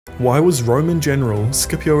Why was Roman General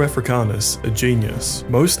Scipio Africanus a genius?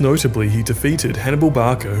 Most notably, he defeated Hannibal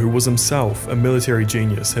Barca, who was himself a military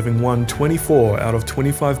genius, having won 24 out of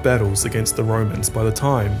 25 battles against the Romans by the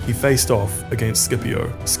time he faced off against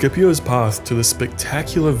Scipio. Scipio's path to this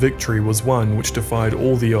spectacular victory was one which defied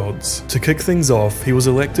all the odds. To kick things off, he was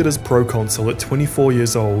elected as proconsul at 24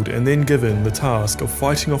 years old and then given the task of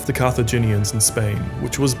fighting off the Carthaginians in Spain,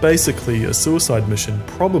 which was basically a suicide mission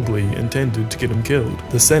probably intended to get him killed.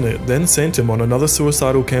 The Senate then sent him on another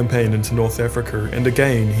suicidal campaign into North Africa, and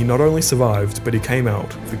again he not only survived, but he came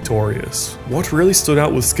out victorious. What really stood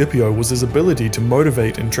out with Scipio was his ability to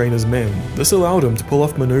motivate and train his men. This allowed him to pull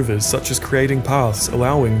off maneuvers such as creating paths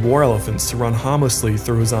allowing war elephants to run harmlessly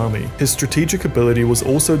through his army. His strategic ability was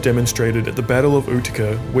also demonstrated at the Battle of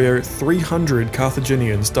Utica, where 300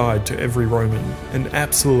 Carthaginians died to every Roman, an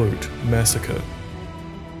absolute massacre.